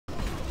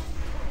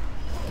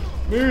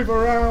Move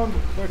around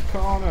the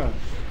corner.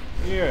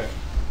 Here.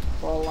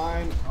 For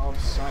line of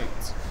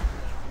sight.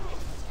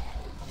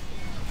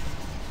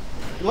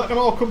 Let them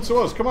all come to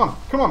us. Come on.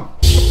 Come on.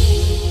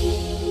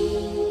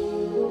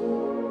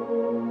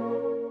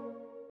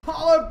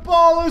 Hello,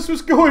 ballers.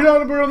 What's going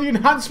on? We're on the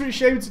Enhancement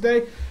Shaman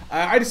today.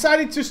 I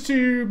decided just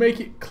to make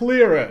it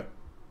clearer.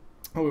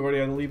 Oh, we've already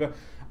had a lever.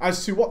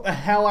 As to what the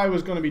hell I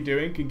was going to be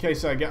doing, in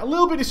case I get a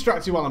little bit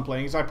distracted while I'm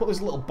playing, is I put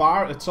this little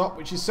bar at the top,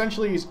 which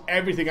essentially is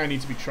everything I need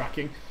to be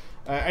tracking.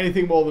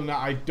 Anything more than that,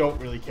 I don't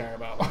really care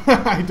about.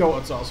 I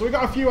don't at all. So we've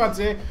got a few ads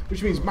here,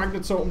 which means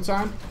magnet totem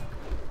time.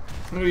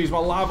 I'm going to use my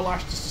lava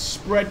lash just to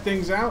spread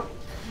things out.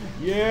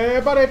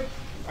 Yeah, buddy.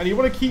 And you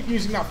want to keep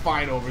using that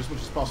fire over as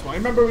much as possible. I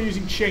remember we're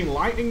using chain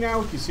lightning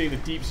now. You can see the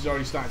deeps is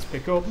already starting to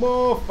pick up.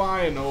 More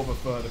fire over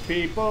for the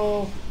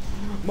people.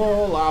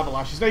 More lava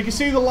lashes. Now you can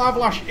see the lava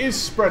lash is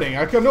spreading.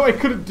 I know I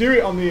couldn't do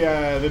it on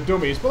the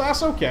dummies, but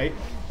that's okay.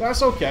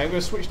 That's okay. I'm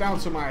going to switch down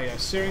to my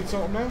Syrian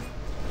totem now.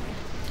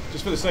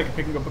 Just for the sake of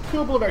picking up a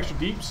couple of extra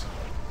deeps.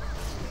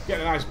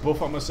 Getting a nice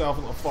buff on myself, a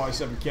little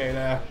 47k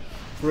there.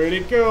 Pretty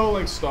cool.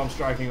 Like storm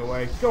striking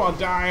away. Go on,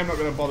 die. I'm not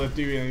going to bother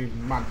doing any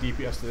mad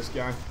DPS to this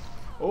guy.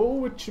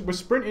 Oh, we're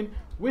sprinting.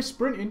 We're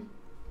sprinting.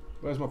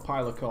 Where's my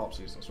pile of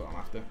corpses? That's what I'm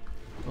after.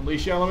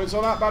 Unleash elements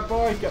on that bad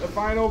boy. Get the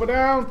fire nova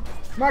down.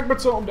 Magma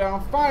totem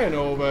down. Fire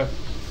nova.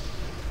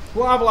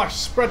 Lava lash.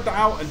 Spread that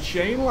out and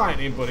chain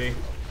lightning, buddy.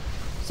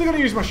 Still going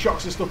to use my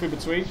shocks and stuff in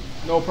between.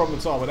 No problem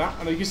at all with that.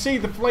 And you can see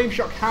the flame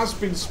shock has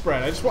been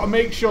spread. I just want to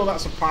make sure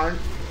that's apparent.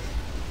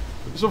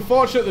 It's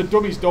unfortunate the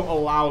dummies don't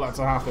allow that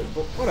to happen.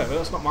 But whatever.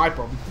 That's not my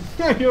problem.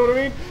 You know what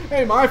I mean? It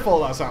ain't my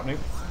fault that's happening.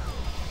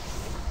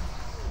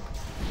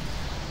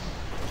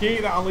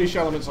 Keep that unleash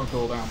elements on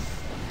cooldown.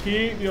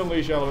 Keep the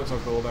unleash elements on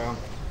cooldown.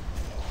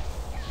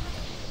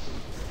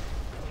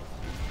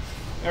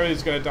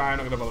 Everything's gonna die. I'm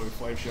not gonna bother with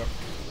flame shock.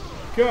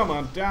 Come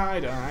on, die,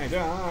 die,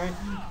 die,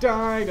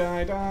 die,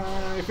 die,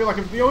 die. I feel like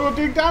I'm the only one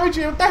doing damage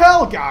here. What the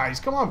hell,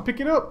 guys? Come on, pick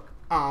it up.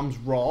 Arms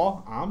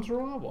raw. Arms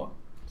raw? What?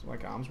 It's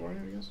like arms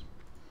warrior, I guess.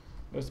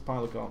 Where's the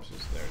pile of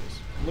corpses? There it is.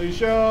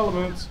 Unleash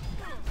elements.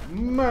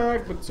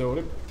 Magma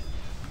totem.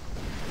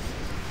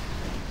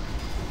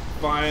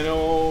 Fire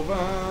over,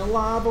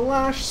 lava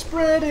lash,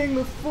 spreading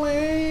the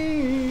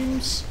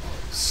flames,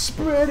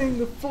 spreading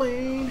the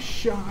flame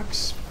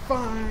shocks,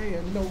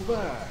 fire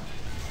over.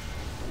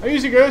 I'm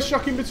using earth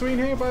shock in between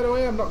here, by the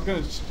way. I'm not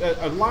going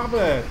to.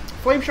 Lava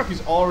flame shock is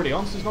already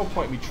on, so there's no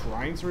point in me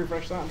trying to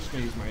refresh that. I'm just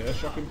going to use my earth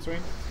shock in between.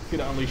 Get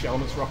that unleash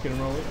elements rocking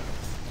and rolling.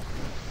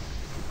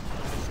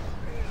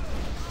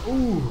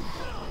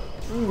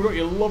 Ooh, don't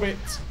you love it?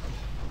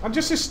 I'm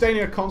just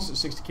sustaining a constant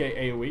 60k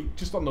AoE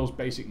just on those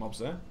basic mobs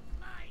there.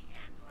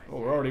 Oh,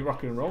 we're already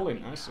rocking and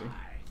rolling. I see.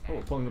 Oh,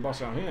 we're pulling the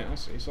boss out here. I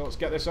see. So let's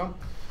get this on.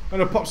 I'm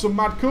going to pop some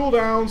mad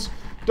cooldowns.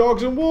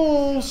 Dogs and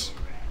wolves.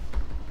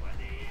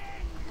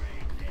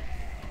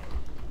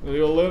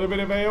 Do a little bit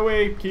of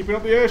AoE. Keeping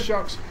up the air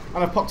shocks.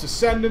 And I've popped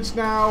Ascendance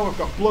now. I've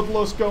got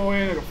Bloodlust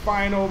going. I've got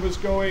Fire Novas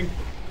going.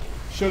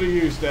 Should have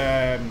used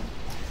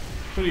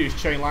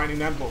Chain Lightning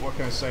then, but what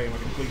can I say? I'm a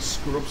complete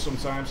scrub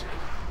sometimes.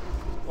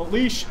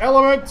 Unleash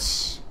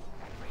elements.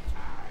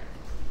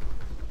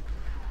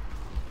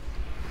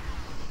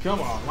 Come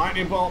on,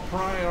 Lightning Bolt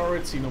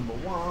priority number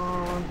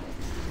 1.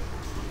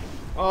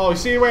 Oh, you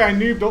see the way I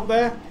noobed up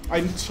there?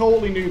 I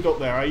totally noobed up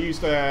there. I used,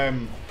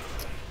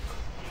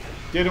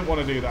 didn't want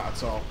to do that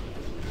at all.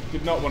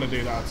 Did not want to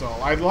do that at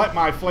all. I let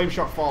my flame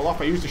shock fall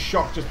off. I used a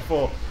shock just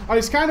before. And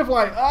it's kind of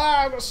like,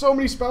 I've got so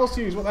many spells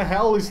to use. What the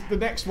hell is the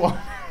next one?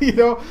 You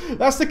know?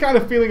 That's the kind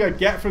of feeling I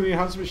get from the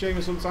Enhancement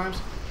Shaman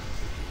sometimes.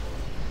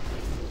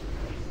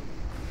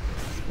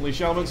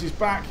 Unleash Elements is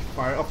back.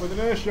 Fire it off with an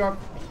air shock.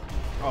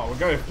 Oh, we're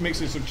going to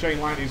mix in some chain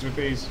lightnings with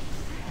these.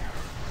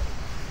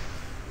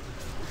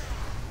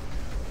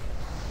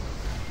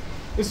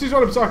 This is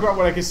what I'm talking about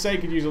when I can say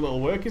could use a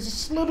little work. It's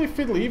just a little bit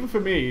fiddly, even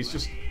for me. It's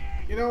just,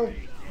 you know,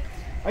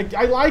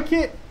 I like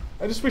it.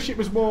 I just wish it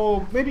was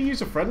more, maybe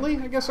user-friendly,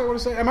 I guess I want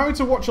to say. I'm having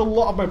to watch a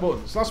lot of my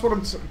buttons. That's what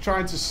I'm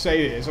trying to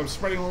say is I'm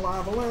spreading a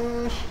lava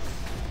lash,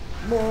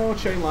 more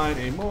chain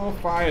lightning, more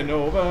fire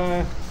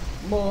nova,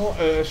 more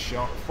earth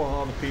shock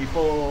for the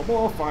people,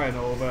 more fire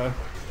nova.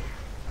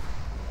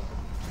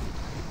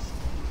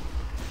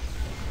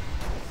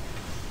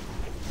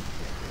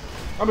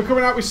 I'm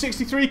coming out with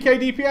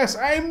 63k DPS.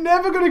 I am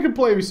never going to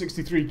complain with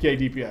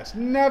 63k DPS.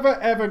 Never,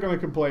 ever going to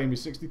complain with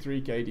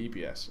 63k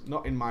DPS.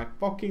 Not in my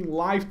fucking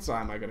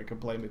lifetime am I going to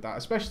complain with that.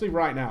 Especially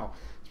right now.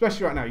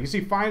 Especially right now. You can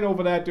see Fine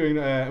over there doing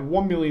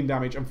 1 million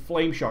damage and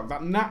Flame Shock.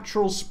 That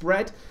natural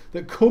spread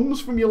that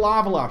comes from your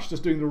Lava Lash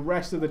just doing the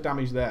rest of the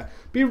damage there.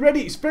 Be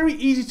ready. It's very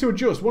easy to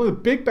adjust. One of the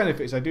big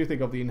benefits I do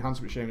think of the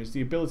Enhancement Shaman is the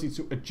ability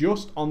to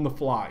adjust on the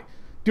fly.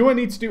 Do I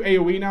need to do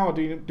AoE now, or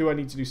do I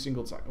need to do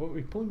single attack? Oh, are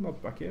we pulling mobs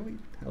back here? What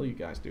the hell are you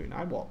guys doing?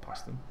 I walked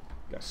past them.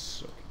 You guys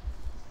suck.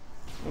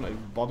 I'm not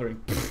even bothering.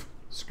 Pfft,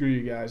 screw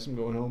you guys. I'm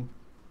going home.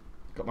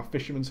 Got my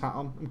fisherman's hat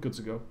on. I'm good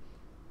to go.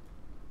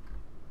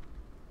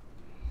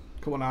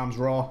 Come on, arms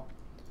raw.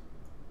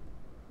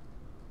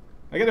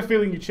 I get a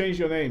feeling you changed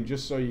your name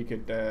just so you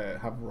could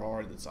have Raw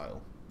in the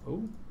title.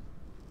 Oh,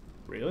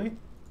 really?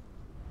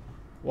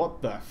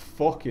 What the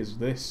fuck is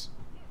this?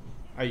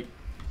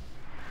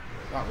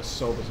 That was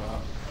so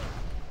bizarre.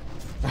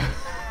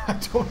 I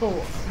don't know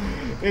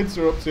what.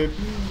 Interrupted.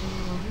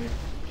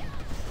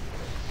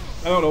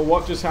 I don't know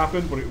what just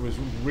happened, but it was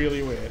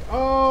really weird.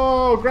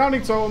 Oh,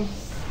 grounding tone.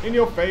 In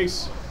your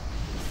face.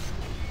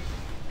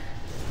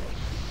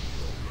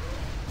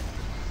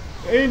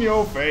 In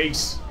your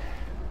face.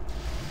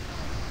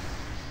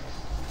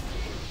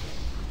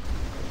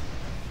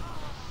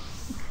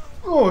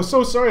 Oh,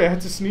 so sorry. I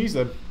had to sneeze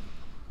then.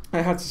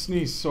 I had to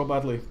sneeze so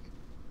badly.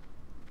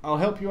 I'll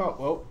help you out.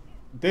 Well,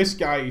 this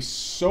guy is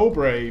so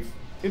brave.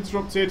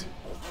 Interrupted.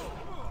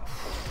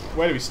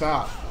 Where do we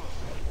start?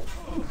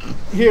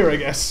 Here, I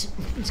guess.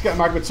 Let's get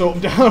Magma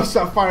Totem down.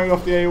 Start firing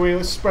off the AoE.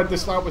 Let's spread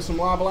this out with some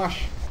Lava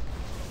Lash.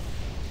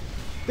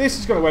 This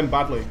is going to end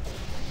badly.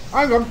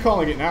 I'm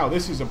calling it now.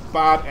 This is a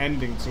bad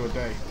ending to a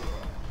day.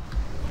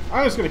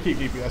 I'm just going to keep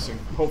DPSing.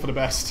 Hope for the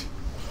best.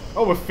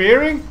 Oh, we're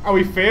fearing? Are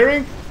we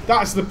fearing?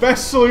 That's the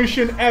best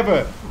solution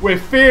ever. We're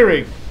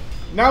fearing.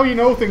 Now you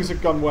know things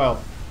have gone well.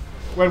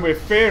 When we're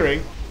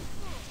fearing.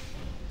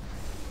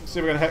 Let's see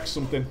if we're going to hex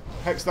something.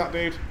 Hex that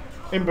dude.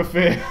 Imber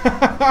fear.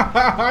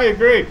 I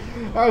agree.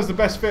 That was the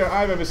best fear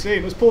I've ever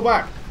seen. Let's pull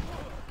back.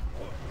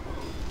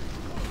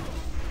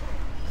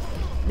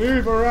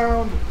 Move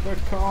around the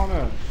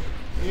corner.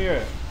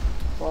 Here.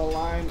 For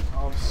line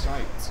of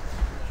sight.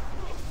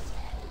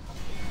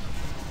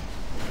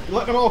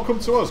 Let them all come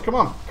to us. Come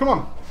on. Come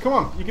on. Come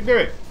on. You can do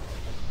it.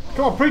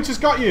 Come on. Preacher's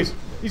got you.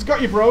 He's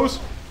got you, bros.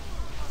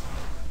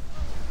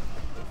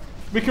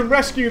 We can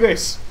rescue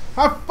this.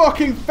 Have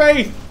fucking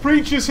faith.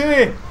 Preacher's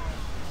here.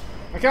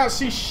 I can't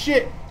see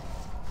shit.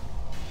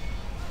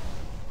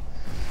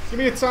 Give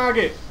me a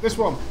target. This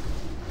one.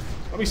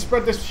 Let me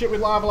spread this shit with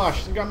Lava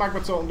Lash and get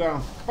Magma Totem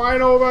down.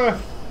 Fine over.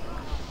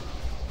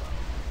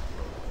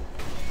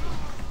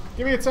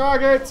 Give me a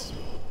target.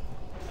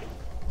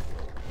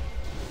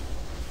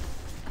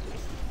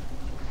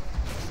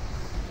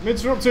 I'm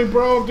interrupting,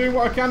 bro. I'm doing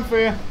what I can for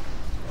you.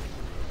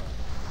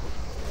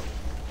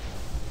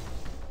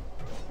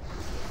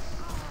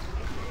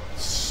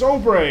 So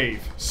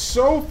brave.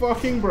 So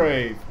fucking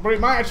brave. But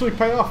it might actually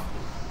pay off.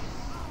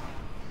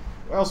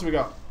 What else have we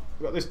got?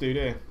 We got this dude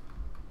here.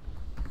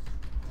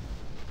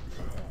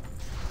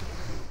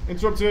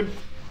 Interrupted.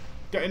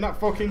 Getting that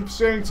fucking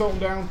Searing Totem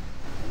down.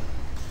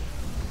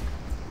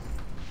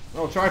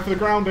 Oh, try for the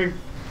grounding.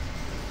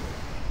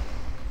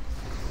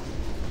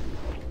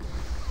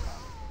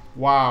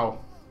 Wow.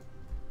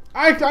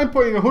 I'm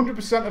putting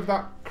 100% of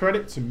that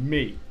credit to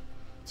me.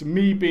 To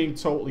me being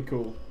totally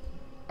cool.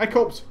 I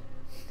coped.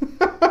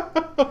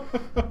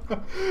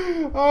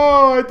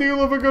 Oh, I do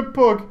love a good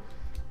pug.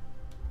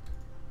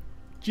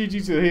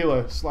 GG to the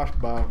healer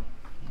 / bow.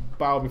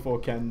 Bow before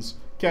Ken's.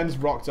 Ken's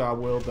rocked our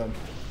world then.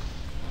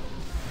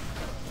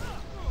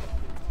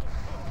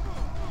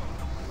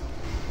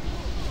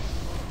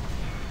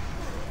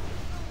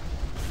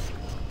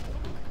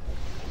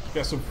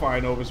 Get some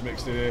fine overs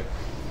mixed in here.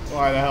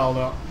 Why the hell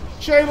not?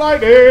 Chain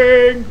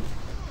lightning!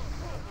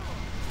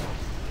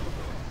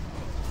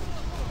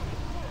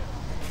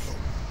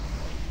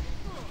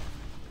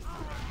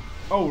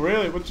 Oh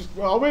really? We're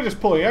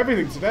just pulling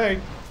everything today.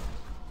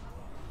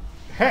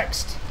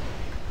 Hexed.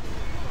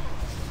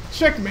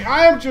 Check me.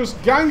 I am just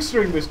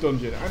gangstering this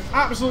dungeon. I'm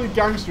absolutely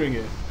gangstering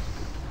it.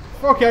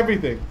 Fuck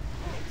everything.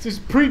 This is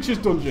Preacher's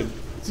dungeon.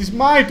 This is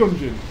my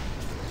dungeon.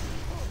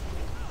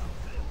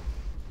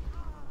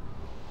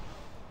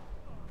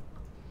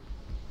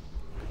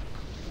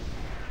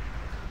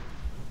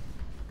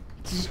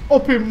 This is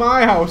up in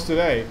my house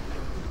today.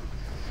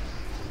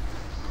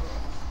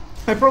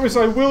 I promise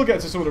I will get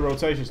to some of the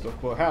rotation stuff,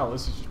 but hell,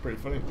 this is just pretty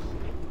funny.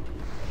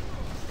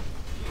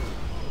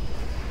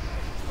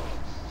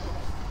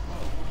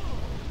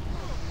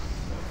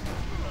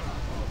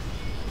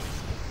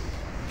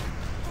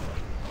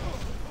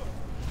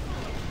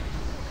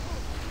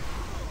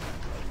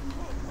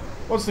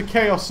 Once the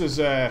chaos has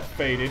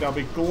faded, I'll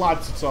be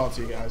glad to talk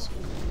to you guys.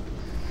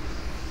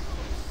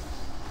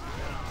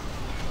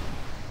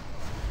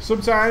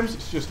 Sometimes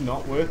it's just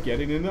not worth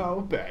getting in out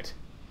of bed.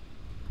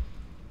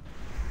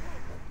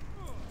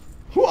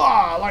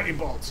 Whoa! Lightning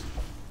bolt!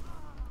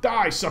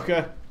 Die,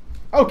 sucker!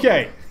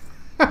 Okay.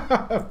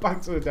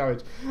 Back to the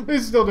damage.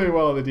 This is still doing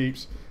well on the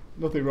deeps.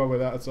 Nothing wrong with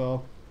that at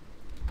all.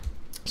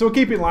 So we're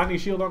keeping lightning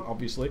shield on,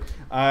 obviously.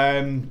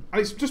 And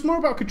it's just more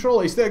about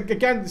control. It's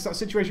again, it's that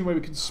situation where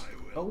we can...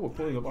 Oh, we're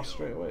pulling the boss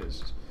straight away.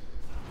 This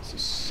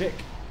is sick.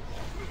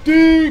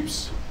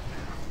 Deeps!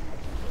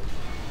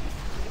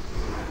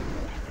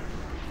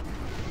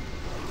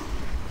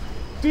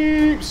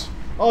 Deeps!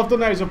 All I've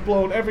done now is I've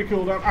blown every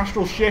cooldown.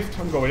 Astral Shift,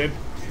 I'm going in.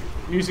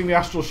 I'm using the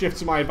Astral Shift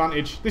to my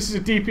advantage. This is a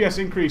DPS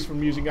increase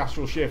from using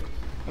Astral Shift.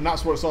 And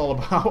that's what it's all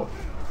about.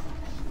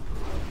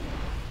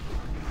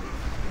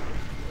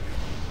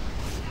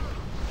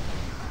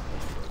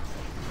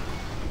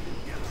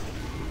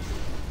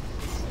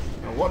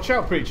 Now watch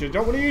out, Preacher.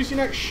 Don't want to use your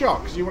next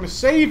shot, because you want to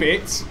save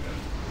it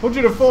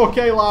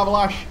 104k lava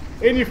lash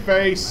in your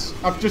face.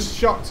 I've just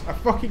shocked. I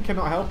fucking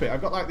cannot help it.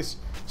 I've got like this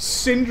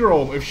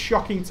syndrome of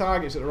shocking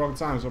targets at the wrong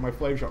times when my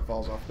flame shot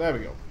falls off. There we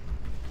go.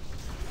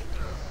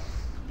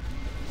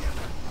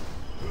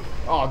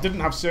 Oh, I didn't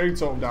have Searing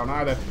Totem down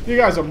either. You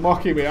guys are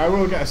mocking me. I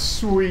will get a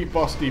sweet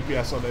boss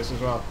DPS on this as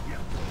well.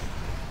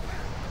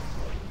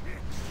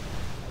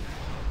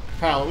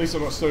 Hell, at least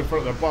I'm not stood in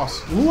front of the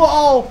boss.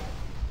 LOL!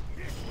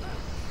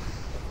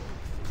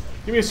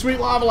 Give me a sweet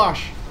lava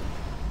lash.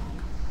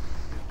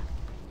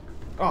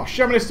 Oh,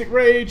 Shamanistic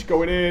Rage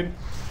going in.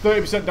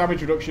 30%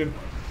 damage reduction.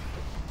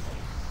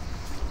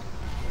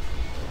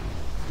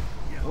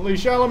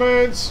 Unleash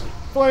Elements.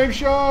 Flame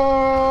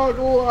Shock.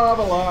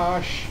 Lava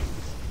Lash.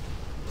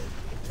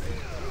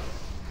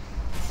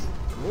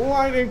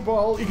 Lightning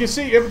Bolt. You can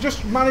see, I'm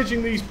just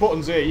managing these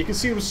buttons here. You can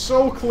see them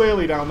so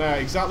clearly down there,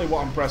 exactly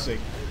what I'm pressing.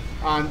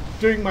 And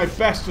doing my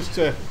best just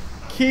to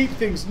keep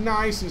things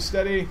nice and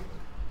steady.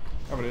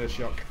 Having a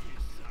shock.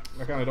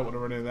 I kind of don't want to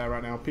run in there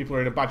right now. People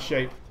are in a bad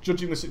shape.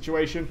 Judging the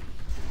situation.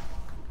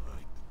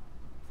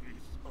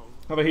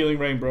 Have a healing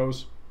rain,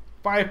 bros.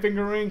 Fire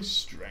Finger Ring.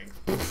 Strength.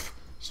 Pfft.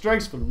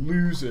 Strength's for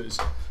losers.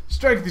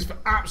 Strength is for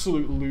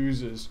absolute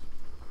losers.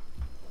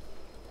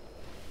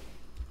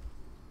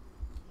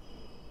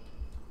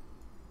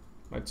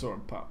 My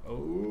torrent pot.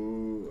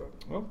 Oh.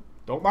 Well,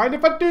 don't mind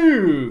if I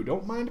do.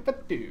 Don't mind if I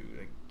do.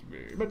 Thank you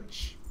very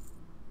much.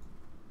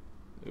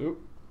 Oh.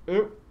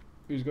 Oh.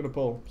 Who's going to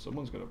pull?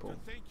 Someone's going to pull.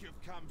 I think you've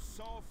come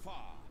so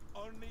far,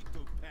 only to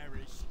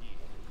perish here.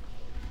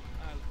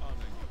 I'll honor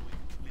you with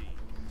clean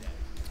death.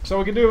 So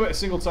we can do a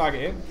single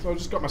target here. So I've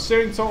just got my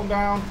Searing Totem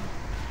down.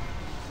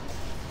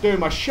 Doing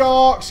my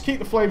shocks. Keep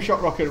the Flame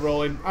Shot rocket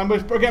rolling. And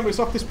again, it's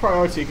off this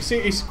priority. You can see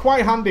it's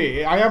quite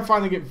handy. I am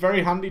finding it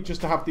very handy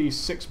just to have these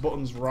 6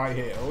 buttons right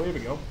here. Oh, here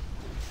we go.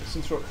 Let's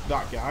interrupt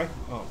that guy.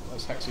 Oh,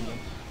 let's hex him then.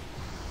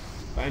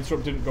 That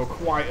interrupt didn't go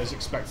quite as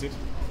expected.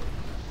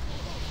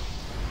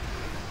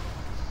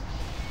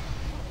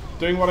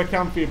 Doing what I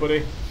can for you,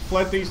 buddy.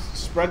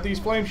 Spread these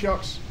flame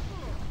shocks.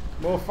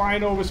 More fire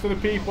novas for the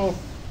people.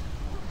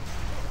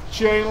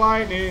 Chain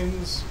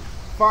lightnings.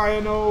 Fire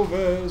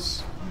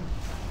novas.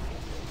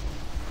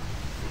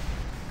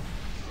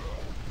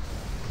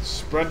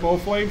 Spread more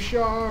flame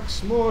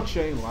shocks. More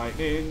chain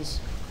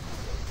lightnings.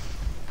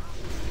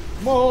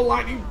 More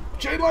lightning.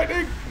 Chain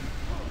lightning.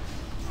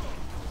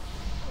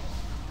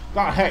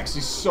 That hex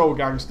is so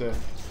gangster.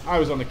 I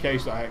was on the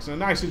case with that hex. And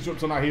a nice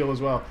interrupt on that heal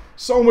as well.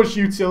 So much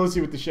utility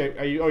with the shape.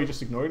 Oh, you're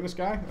just ignoring this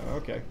guy? Oh,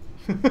 okay.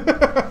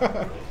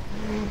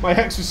 My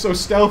hex was so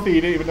stealthy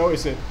you didn't even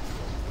notice it.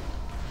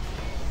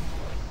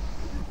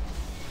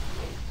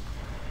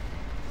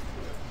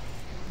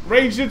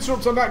 Ranged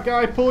interrupts on that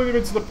guy, pulling him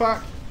into the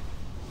pack.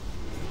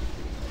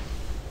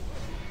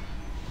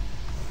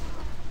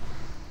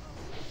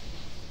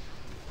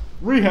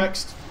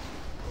 Rehexed.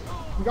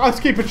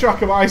 Let's keep a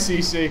track of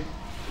ICC.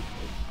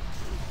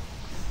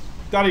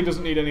 Daddy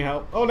doesn't need any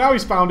help. Oh, now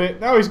he's found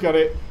it. Now he's got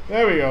it.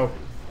 There we go.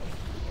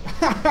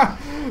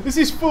 This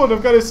is fun,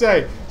 I've got to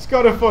say. It's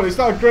kind of fun. It's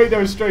not a great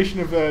demonstration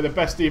of the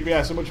best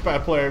DPS. A much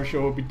better player, I'm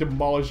sure, will be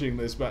demolishing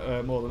this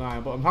more than I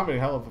am. But I'm having a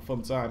hell of a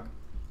fun time.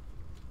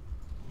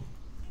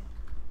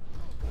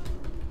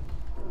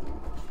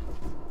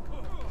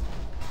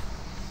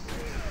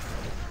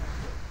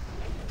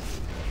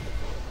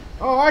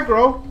 Oh,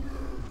 aggro.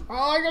 Oh,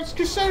 I got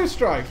Crusader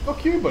Strike.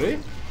 Fuck you, buddy.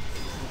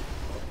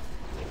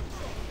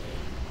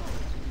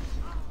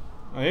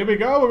 And here we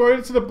go, we're going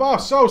into the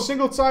boss. So,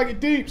 single target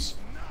deeps.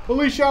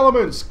 Unleash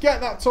Elements.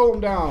 Get that totem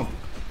down.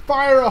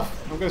 Fire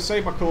off. I'm going to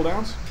save my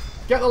cooldowns.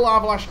 Get the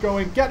Lava Lash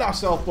going. Get that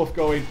self buff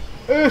going.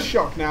 Earth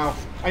Shock now.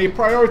 And your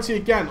priority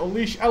again,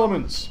 Unleash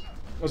Elements.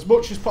 As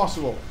much as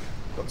possible.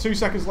 Got 2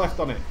 seconds left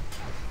on it.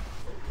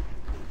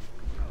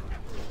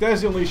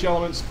 There's the Unleash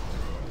Elements.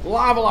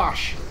 Lava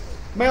Lash.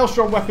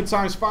 Maelstrom Weapon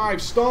 ×5.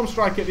 Storm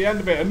Strike at the end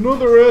of it.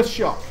 Another Earth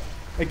Shock.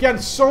 Again,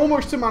 so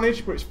much to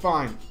manage, but it's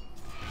fine.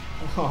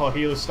 Oh,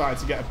 healer's starting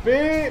to get a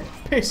bit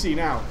pissy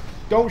now.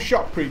 Don't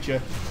shock,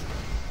 Preacher.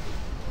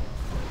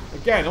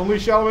 Again,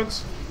 Unleash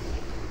Elements.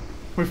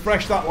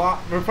 Refresh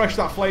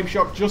that Flame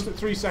Shock just at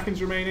 3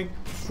 seconds remaining.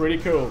 Pretty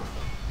cool.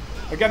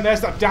 Again,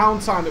 there's that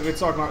downtime that we were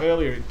talking about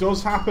earlier. It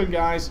does happen,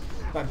 guys.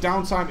 That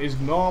downtime is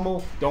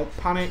normal. Don't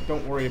panic.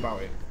 Don't worry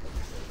about it.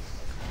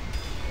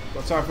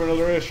 Got time for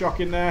another Earth Shock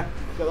in there.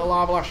 Get the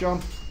Lava Lash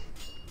on.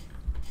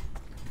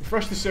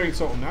 Refresh the Searing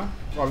Totem now.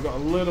 Right, we've got a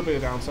little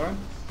bit of downtime.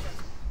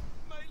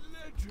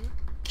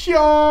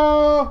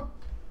 Cure!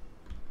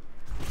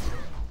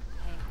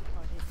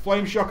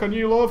 Flame Shock on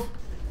you, love.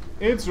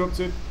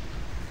 Interrupted.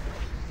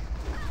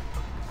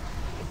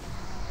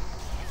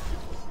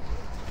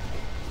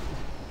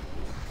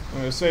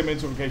 The same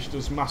interruption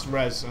does mass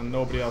res and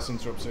nobody else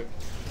interrupts it.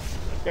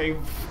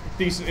 Getting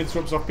decent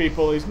interrupts off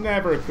people is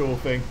never a cool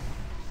thing.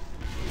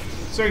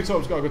 Searing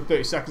Totem's got a good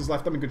 30 seconds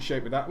left. I'm in good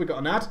shape with that. We got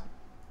an ad.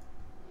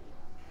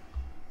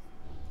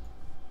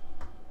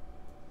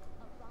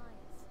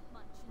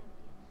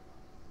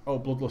 Oh,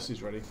 Bloodlust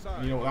is ready.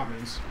 You know what that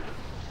means.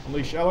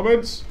 Unleash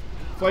Elements.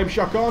 Flame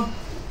Shock on.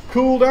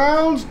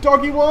 Cooldowns,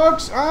 Doggy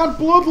Wogs, and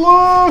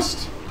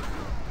Bloodlust.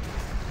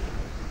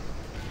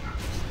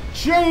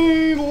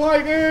 Chain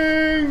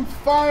Lightning,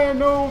 Fire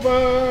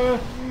Nova.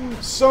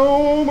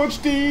 So much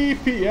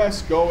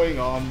DPS going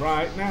on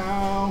right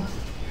now.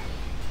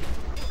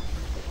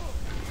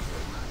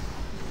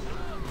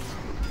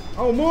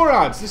 Oh, more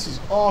ads. This is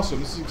awesome.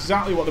 This is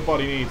exactly what the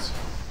body needs.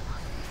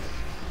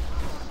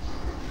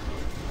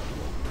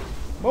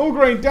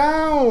 Mograine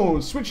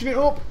down. Switching it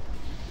up.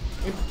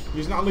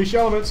 Using Unleash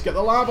Elements. Get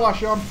the Lava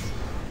Lash on.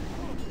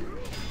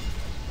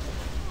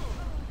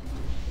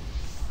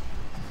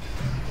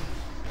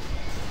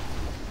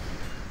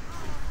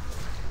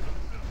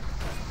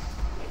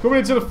 Coming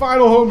into the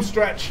final home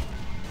stretch.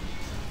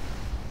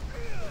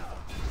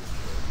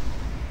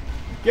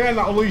 Again,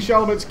 that Unleash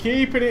Elements,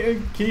 keeping it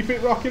and keep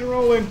it rocking and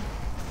rolling.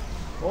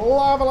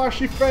 Lava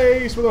Lash your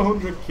face with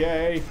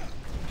 100k.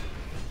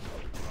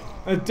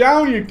 And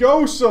down you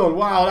go, son.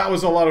 Wow, that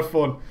was a lot of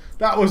fun.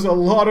 That was a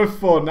lot of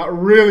fun. That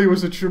really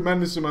was a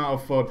tremendous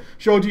amount of fun.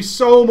 Showed you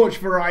so much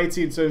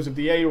variety in terms of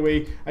the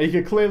AoE. And you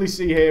can clearly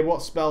see here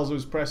what spells I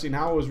was pressing,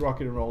 how I was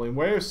rocking and rolling,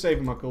 where I was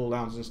saving my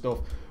cooldowns and stuff.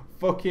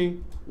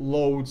 Fucking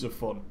loads of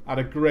fun. Had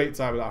a great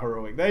time with that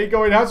heroic. There you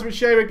go, Enhancement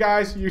Shaman,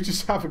 guys. You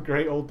just have a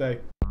great old day.